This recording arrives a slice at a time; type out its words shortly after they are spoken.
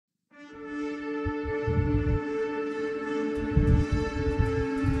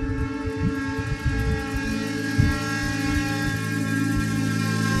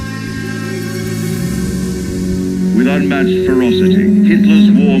unmatched ferocity,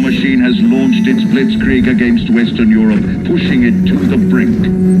 Hitler's war machine has launched its blitzkrieg against Western Europe, pushing it to the brink.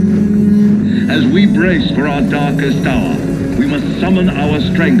 As we brace for our darkest hour, we must summon our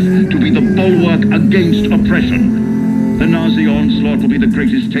strength to be the bulwark against oppression. The Nazi onslaught will be the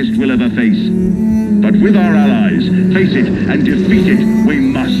greatest test we'll ever face. But with our allies, face it and defeat it we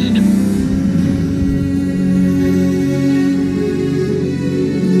must.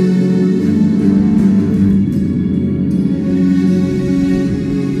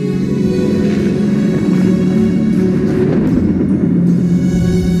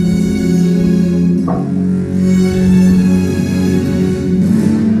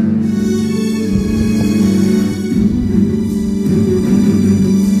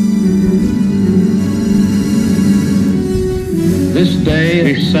 This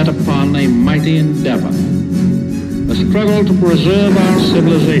day is set upon a mighty endeavor, a struggle to preserve our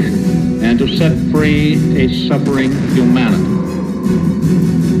civilization and to set free a suffering humanity.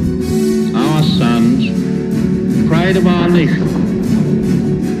 Our sons, pride of our nation,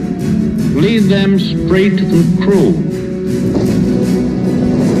 lead them straight and true.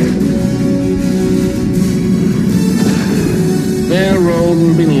 Their road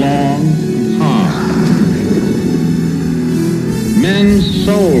will be long and hard. Men's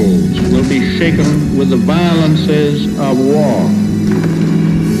souls will be shaken with the violences of war.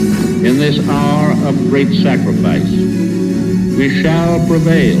 In this hour of great sacrifice, we shall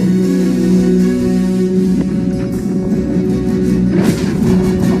prevail.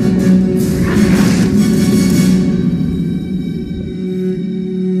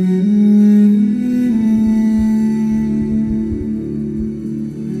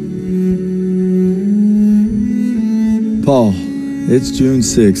 Paul, it's June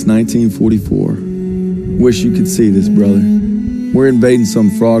 6, 1944. Wish you could see this, brother. We're invading some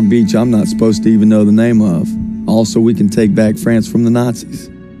frog beach I'm not supposed to even know the name of. Also, we can take back France from the Nazis.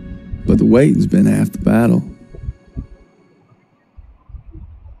 But the waiting's been half the battle.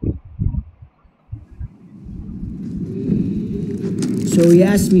 So he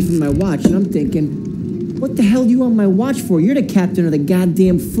asked me for my watch, and I'm thinking, what the hell do you want my watch for? You're the captain of the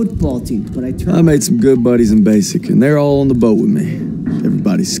goddamn football team. But I made some good buddies in basic, and they're all on the boat with me.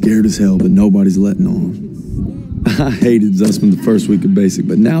 Everybody's scared as hell, but nobody's letting on. I hated Zussman the first week of basic,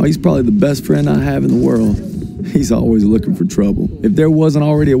 but now he's probably the best friend I have in the world. He's always looking for trouble. If there wasn't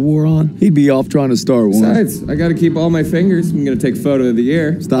already a war on, he'd be off trying to start one. Besides, I gotta keep all my fingers. I'm gonna take photo of the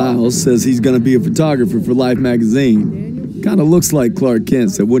year. Styles says he's gonna be a photographer for Life magazine. Kinda looks like Clark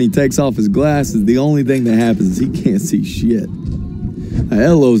Kent said when he takes off his glasses, the only thing that happens is he can't see shit.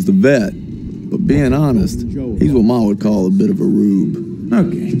 Elo's the vet, but being honest, he's what Ma would call a bit of a rube.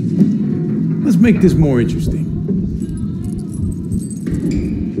 Okay, let's make this more interesting.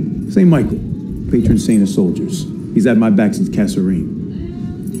 St. Michael, patron saint of soldiers. He's had my back since Kasserine.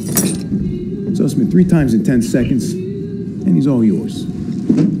 Zussman 3 times in 10 seconds, and he's all yours.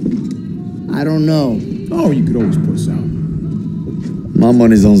 don't know. Oh, you could always puss out. My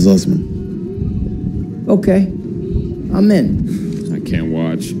money's on Zussman. Okay, I'm in. I can't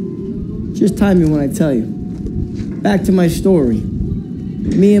watch. Just time me when I tell you. Back to my story.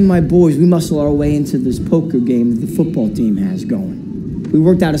 Me and my boys, we muscle our way into this poker game that the football team has going. We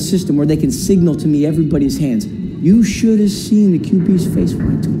worked out a system where they can signal to me everybody's hands. You should have seen the QB's face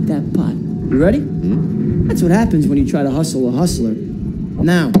when I took that pot. You ready? Mm-hmm. That's what happens when you try to hustle a hustler.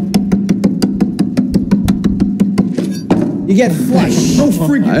 Now, you get flushed. No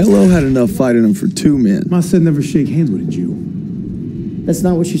freaking. ILO had enough fighting him for 2 men. Ma said never shake hands with a Jew. That's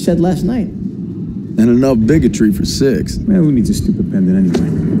not what she said last night. And enough bigotry for 6. Man, who needs a stupid pendant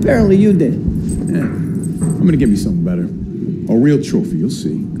anyway? Apparently you did. Yeah. I'm gonna get me something better. A real trophy, you'll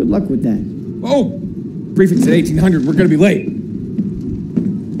see. Good luck with that. Oh! Briefing's at 1800. We're gonna be late.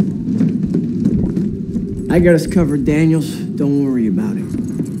 I got us covered, Daniels. Don't worry about it.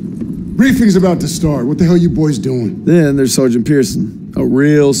 Briefing's about to start. What the hell you boys doing? Then there's Sergeant Pearson, a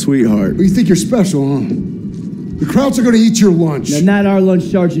real sweetheart. Well, you think you're special, huh? The Krauts are gonna eat your lunch. No, not our lunch,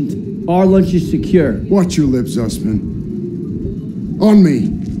 Sergeant. Our lunch is secure. Watch your lips, Zussman. On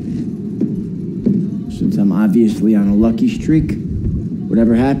me. Since I'm obviously on a lucky streak,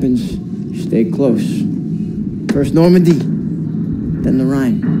 whatever happens, stay close. First Normandy, then the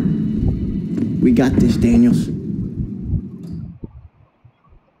Rhine. We got this, Daniels.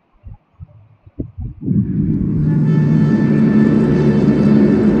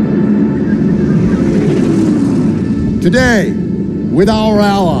 Today, with our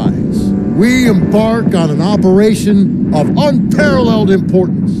allies, we embark on an operation of unparalleled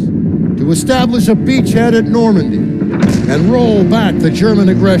importance to establish a beachhead at Normandy and roll back the German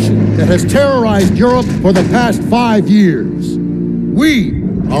aggression that has terrorized Europe for the past 5 years. We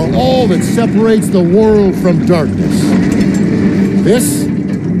are all that separates the world from darkness. This,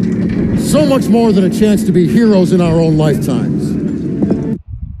 so much more than a chance to be heroes in our own lifetimes.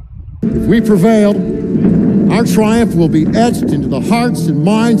 If we prevail, our triumph will be etched into the hearts and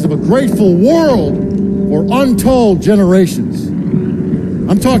minds of a grateful world for untold generations.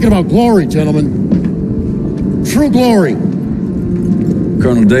 I'm talking about glory, gentlemen. True glory.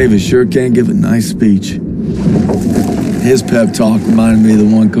 Colonel Davis sure can give a nice speech. His pep talk reminded me of the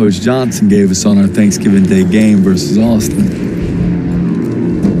one Coach Johnson gave us on our Thanksgiving Day game versus Austin.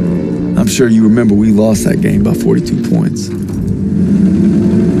 I'm sure you remember we lost that game by 42 points.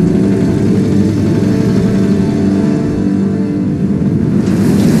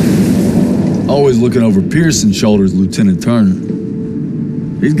 Always looking over Pearson's shoulders, Lieutenant Turner.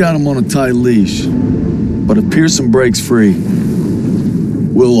 He's got him on a tight leash. But if Pearson breaks free,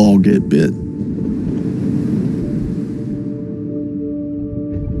 we'll all get bit.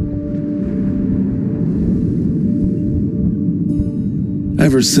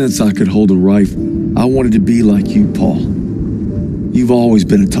 Ever since I could hold a rifle, I wanted to be like you, Paul. You've always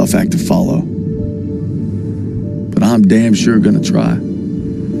been a tough act to follow. But I'm damn sure gonna try.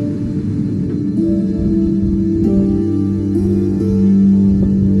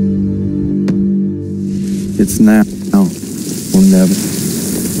 It's now or never.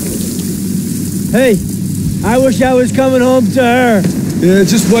 Hey, I wish I was coming home to her. Yeah,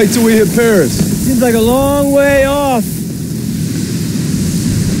 just wait till we hit Paris. Seems like a long way off.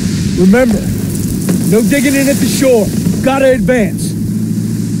 Remember, no digging in at the shore. Gotta advance.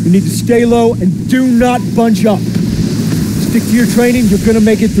 You need to stay low and do not bunch up. Stick to your training, you're gonna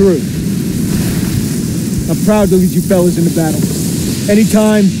make it through. I'm proud to lead you fellas into battle.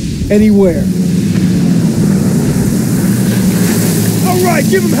 Anytime, anywhere. All right,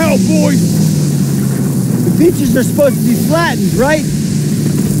 give them hell, boys! The beaches are supposed to be flattened, right?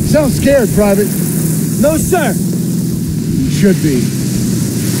 Sound scared, Private. No, sir. You should be.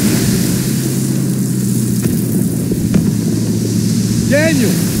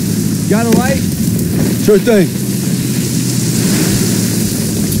 Daniel, got a light? Sure thing.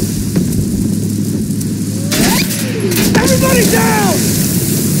 Everybody down!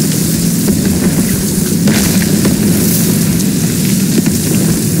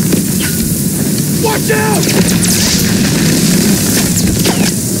 Watch out!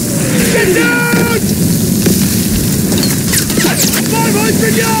 Get down!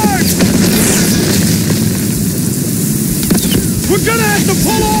 500 yards! We're gonna have to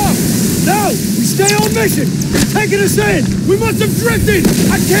pull off! No! We stay on mission! It's taking us in! We must have drifted!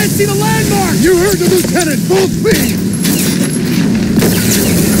 I can't see the landmark! You heard the lieutenant! Full speed!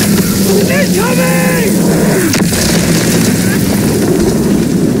 Incoming!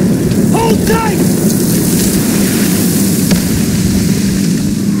 Hold tight!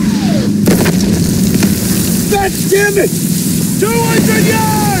 God damn it! 200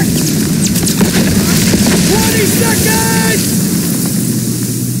 yards! 20 seconds!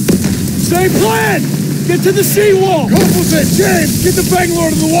 Same plan! Get to the seawall! Corporal said, James, get the Bangalore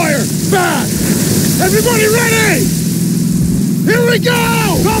to the wire! Fast! Everybody ready! Here we go!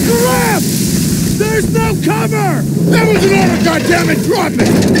 Drop the ramp! There's no cover! That was an order, goddammit! Drop it!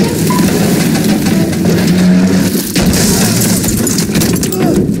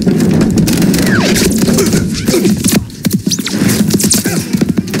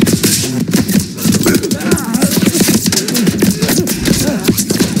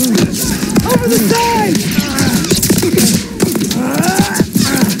 Over the side!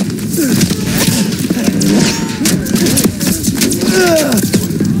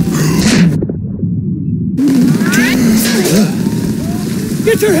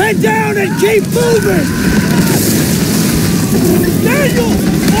 Get your head down and keep moving! Daniel!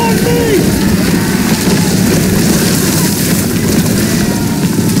 On me!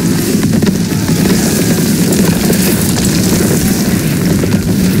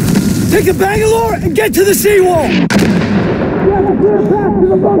 Take the Bangalore and get to the seawall! We have a clear path to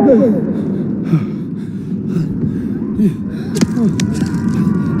the bunkers!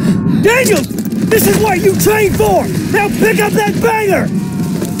 Daniel! This is what you trained for! Now pick up that banger!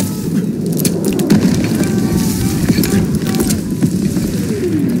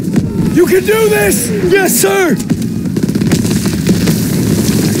 You can do this! Yes, sir!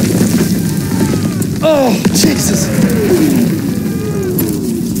 Oh, Jesus!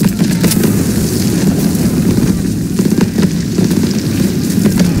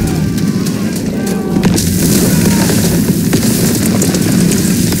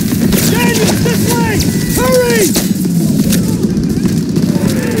 Daniel, this way! Hurry!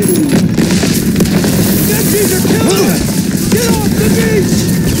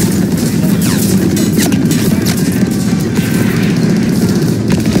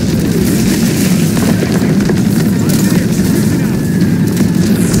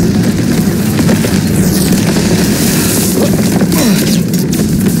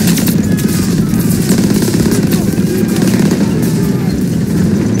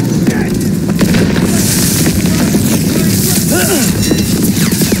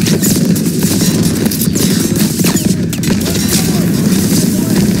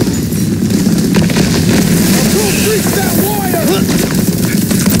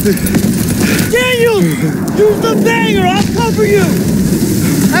 Daniel! Use the banger! I'll cover you!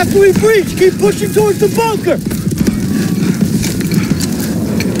 After we breach, keep pushing towards the bunker!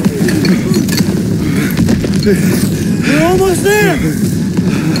 We're almost there!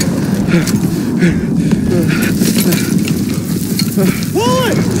 Pull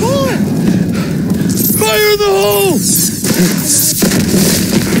it! Pull it! Fire in the hole!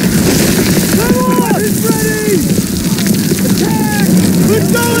 Come on! It's ready! Attack! Let's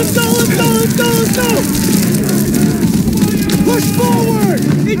go! Let's go! Let's go! Let's go! Let's go! Push forward!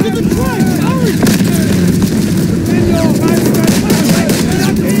 Into the trench! Hurry!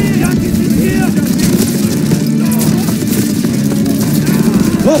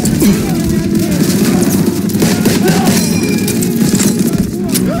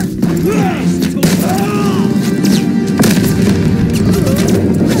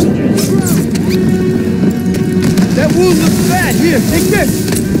 That wound looks bad. Here, take this.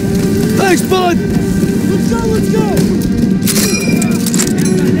 Thanks, bud. Let's go, let's go.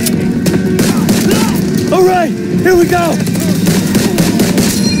 All right, here we go.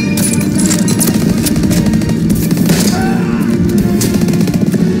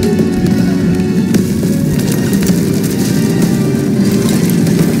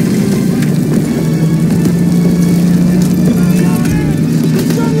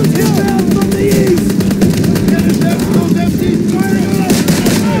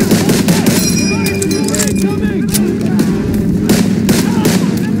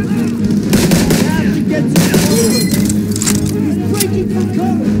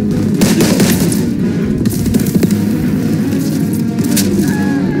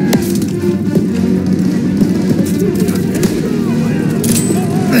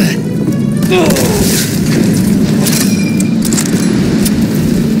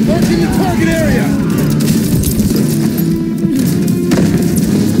 Marking the target area!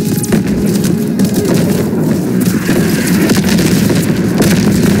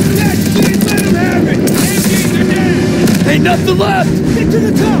 Let him have it! MGs are down! Ain't nothing left. Get to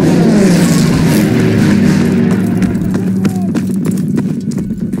the top.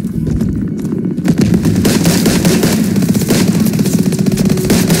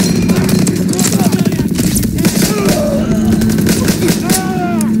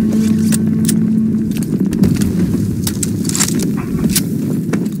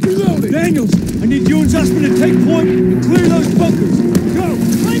 Daniels, I need you and Zussman to take point and clear those bunkers. Go!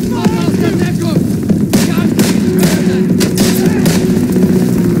 Take fire! That goes!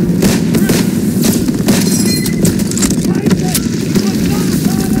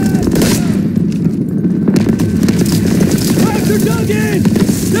 Tracks are dug in!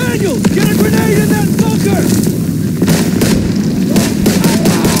 Daniels, get a grenade in that bunker!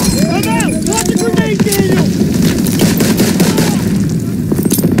 I'm out! Watch the grenade, Daniels!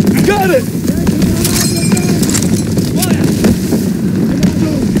 Got it!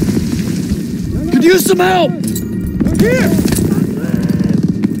 Could use some help! Here!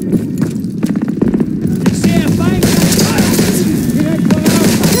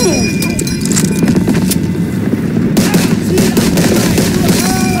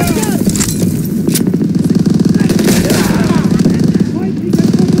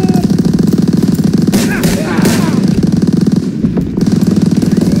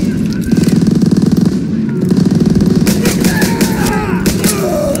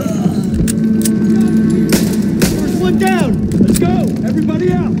 Down! Let's go!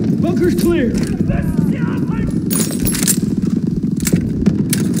 Everybody out! Bunker's clear!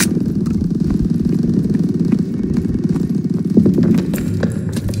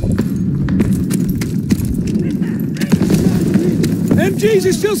 MGs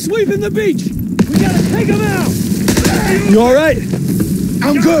are still sweeping the beach! We gotta take them out! You alright?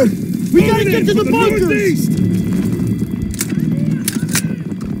 I'm good. We gotta get to the bunkers!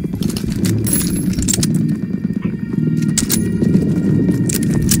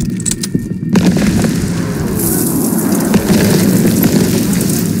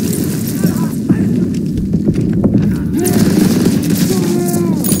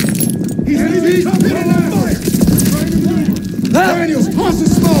 Daniels, toss the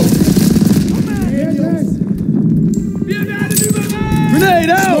smoke! Grenade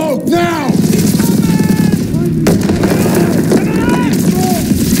out! Smoke now!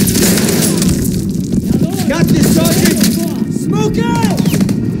 Got this, Sergeant! Smoke out!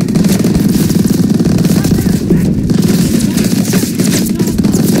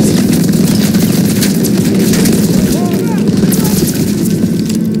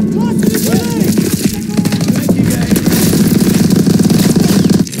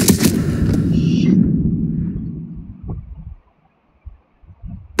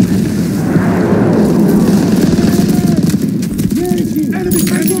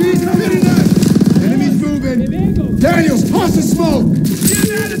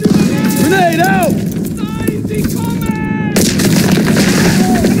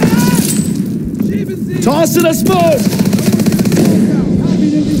 Tossing a smoke!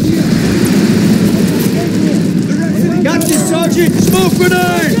 Got you, Sergeant! Smoke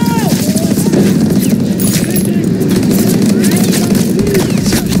grenade!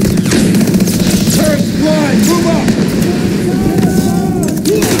 Turret fly! Move up!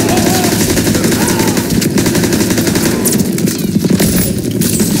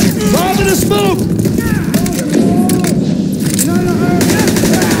 Bombing the smoke!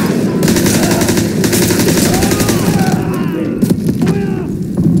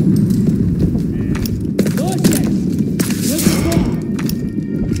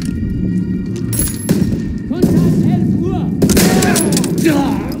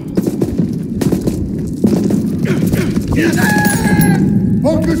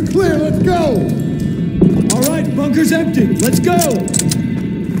 Bunker's clear, let's go! All right, bunker's empty. Let's go!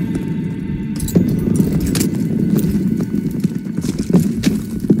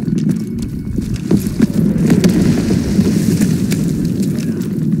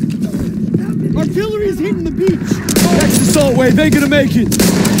 Artillery's hitting the beach! That's the assault wave, they gonna make it!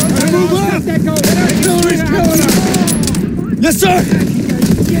 Move up! Artillery's killing us! Yes, sir!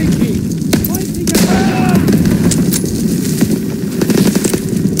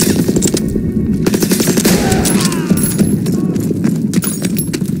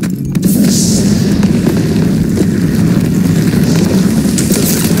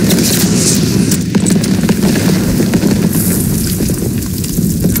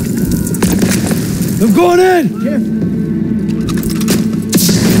 I'm going in! Careful.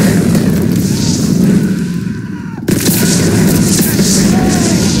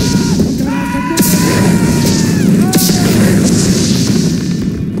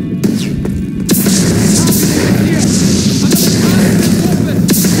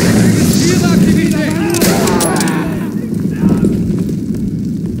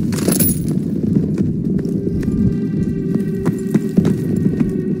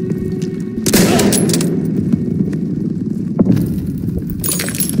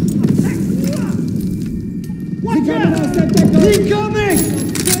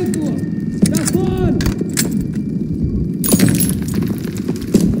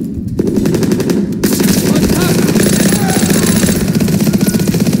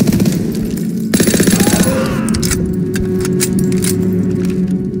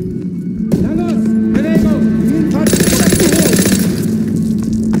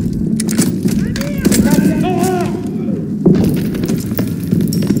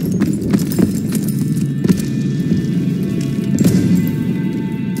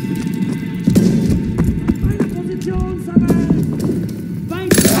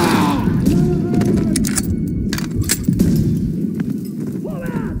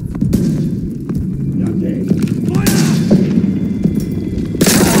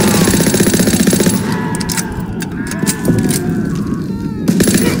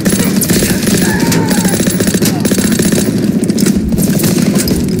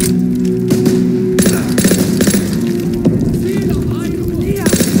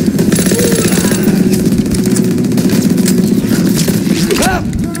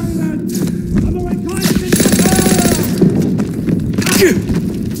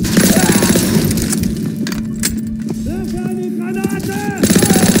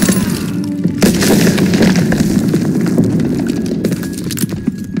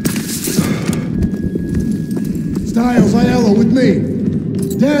 Stiles, Aiello, with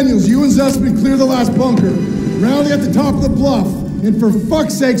me. Daniels, you and Zussman clear the last bunker. Rally at the top of the bluff. And for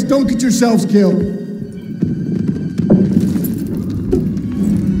fuck's sakes, don't get yourselves killed.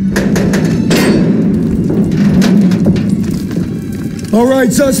 All right,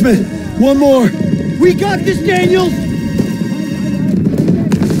 Zussman. One more. We got this, Daniels!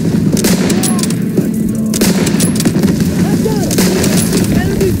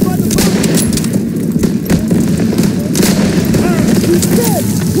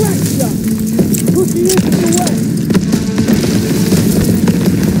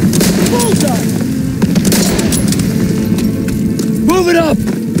 Move it up!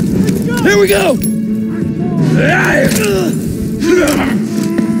 Here we go!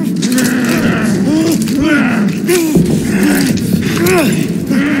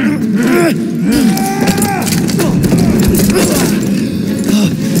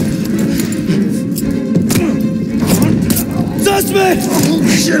 Suspect!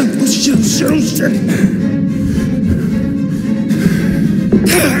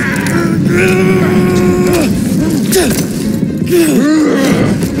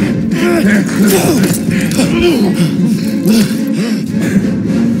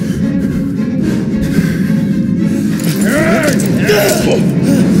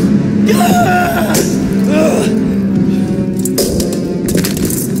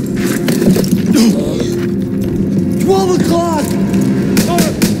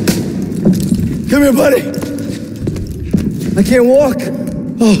 Come here, buddy. I can't walk.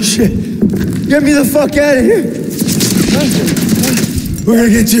 Oh, shit. Get me the fuck out of here. We're gonna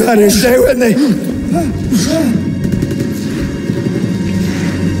get you out of here. Stay with me.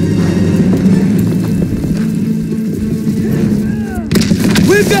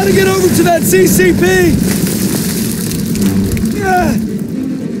 We've got to get over to that CCP.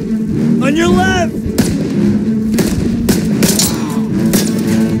 On your left.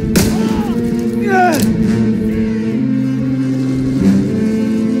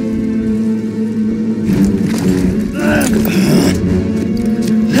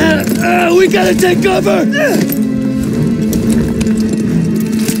 We gotta take cover! How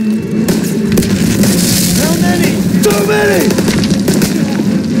many? Too many!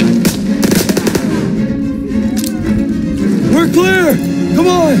 We're clear! Come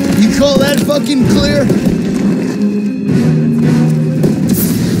on! You call that fucking clear?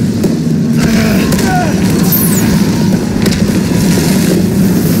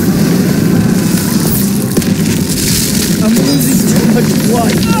 I'm losing too much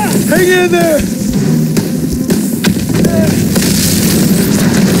blood. Hang in there!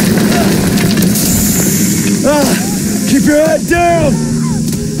 Keep your head down!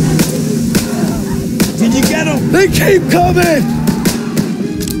 Did you get him? They keep coming!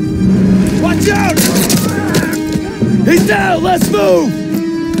 Watch out! He's down! Let's move!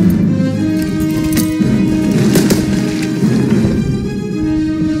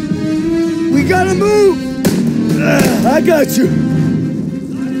 We gotta move! I got you!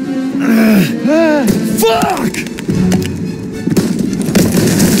 Fuck!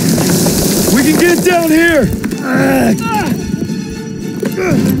 We can get down here!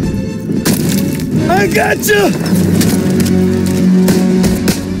 I got you!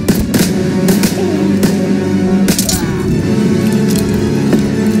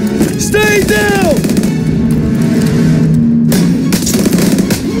 Stay down!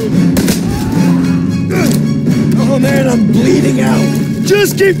 Oh man, I'm bleeding out.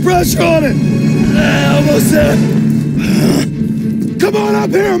 Just keep pressure on it! Almost there! Come on up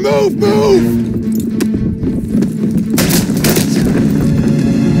here! Move! Move!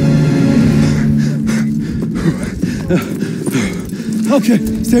 Okay,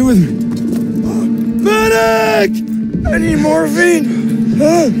 stay with me. Medic! I need morphine.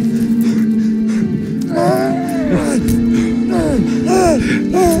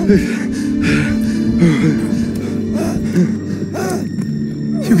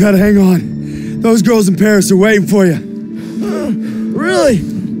 You gotta hang on. Those girls in Paris are waiting for you. Really?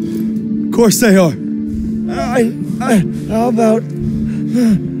 Of course they are. How about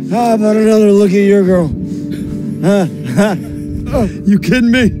another look at your girl? You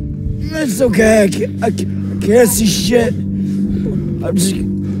kidding me? It's okay. I can't see shit. I'm just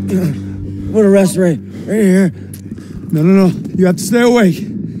gonna rest right here. No. You have to stay awake.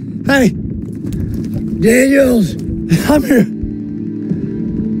 Hey, Daniels, I'm here.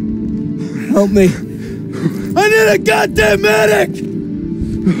 help me. I need a goddamn medic!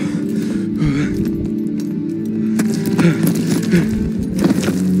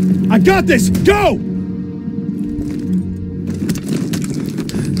 I got this! Go!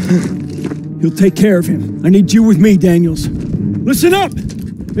 You'll take care of him. I need you with me, Daniels. Listen up!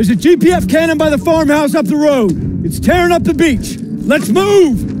 There's a GPF cannon by the farmhouse up the road. It's tearing up the beach. Let's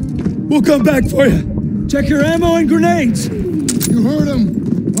move! We'll come back for you. Check your ammo and grenades. You heard him.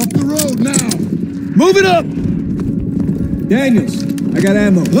 Up the road now. Move it up! Daniels, I got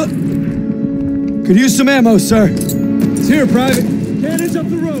ammo. Could use some ammo, sir. It's here, Private. Cannon's up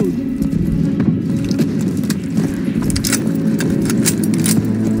the road.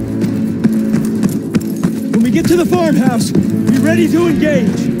 When we get to the farmhouse, be ready to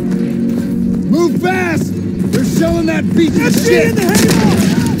engage. Move fast. They're shelling that beach of MG shit. in the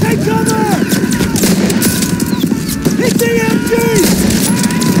hayloft! Take cover! Hit the MG!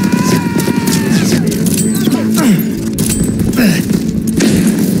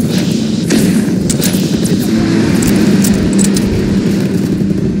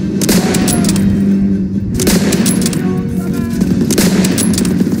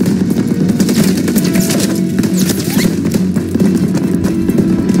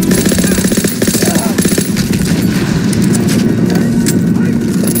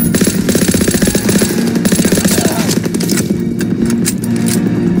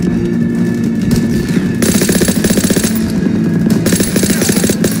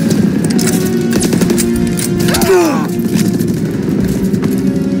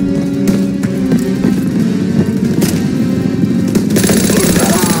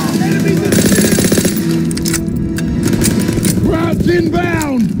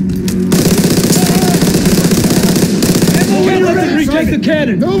 Inbound! the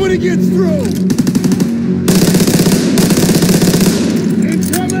cannon! Nobody gets through!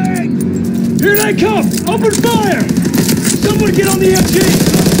 Incoming! Here they come! Open fire! Someone get on the MG!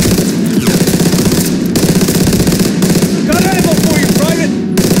 Got ammo for you, Private!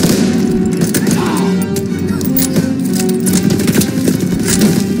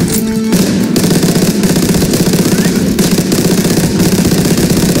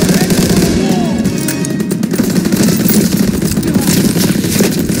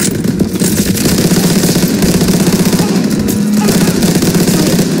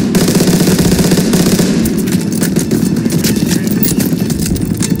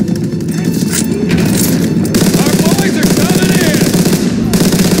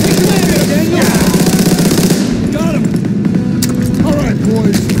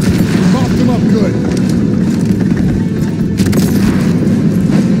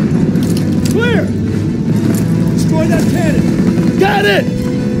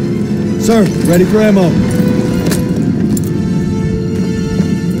 Sir, ready for ammo.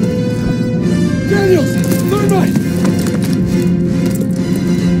 Daniels! Thermite!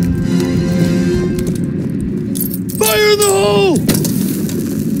 Fire in the hole!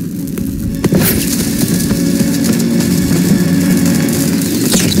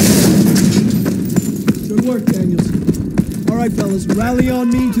 Good work, Daniels. All right, fellas, rally on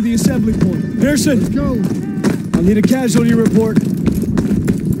me to the assembly point. Pearson! Let's go! I'll need a casualty report.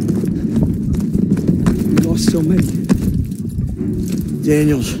 So many.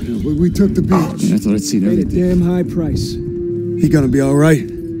 Daniels. We took the beach. I thought I'd seen Paid a everything. damn high price. He gonna be all right?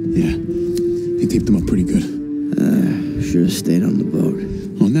 Yeah, he taped him up pretty good. Should have stayed on the boat.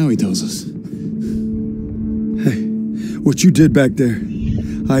 Oh, now he tells us. Hey, what you did back there,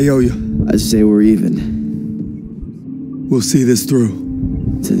 I owe you. I say we're even. We'll see this through.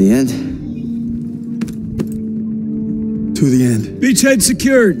 To the end? To the end. Beachhead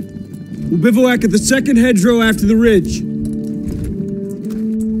secured. We'll bivouac at the second hedgerow after the ridge.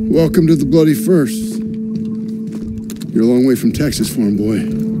 Welcome to the bloody first. You're a long way from Texas, farm boy.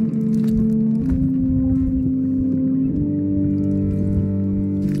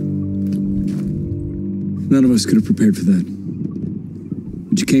 None of us could have prepared for that.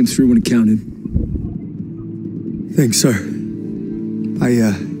 But you came through when it counted. Thanks, sir.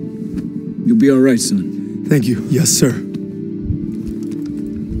 You'll be all right, son. Thank you. Yes, sir.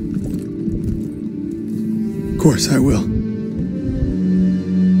 Of course I will.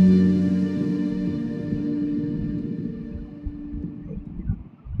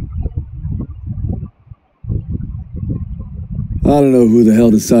 I don't know who the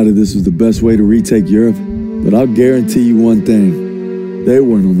hell decided this was the best way to retake Europe, but I'll guarantee you one thing. They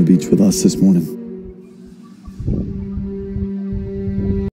weren't on the beach with us this morning.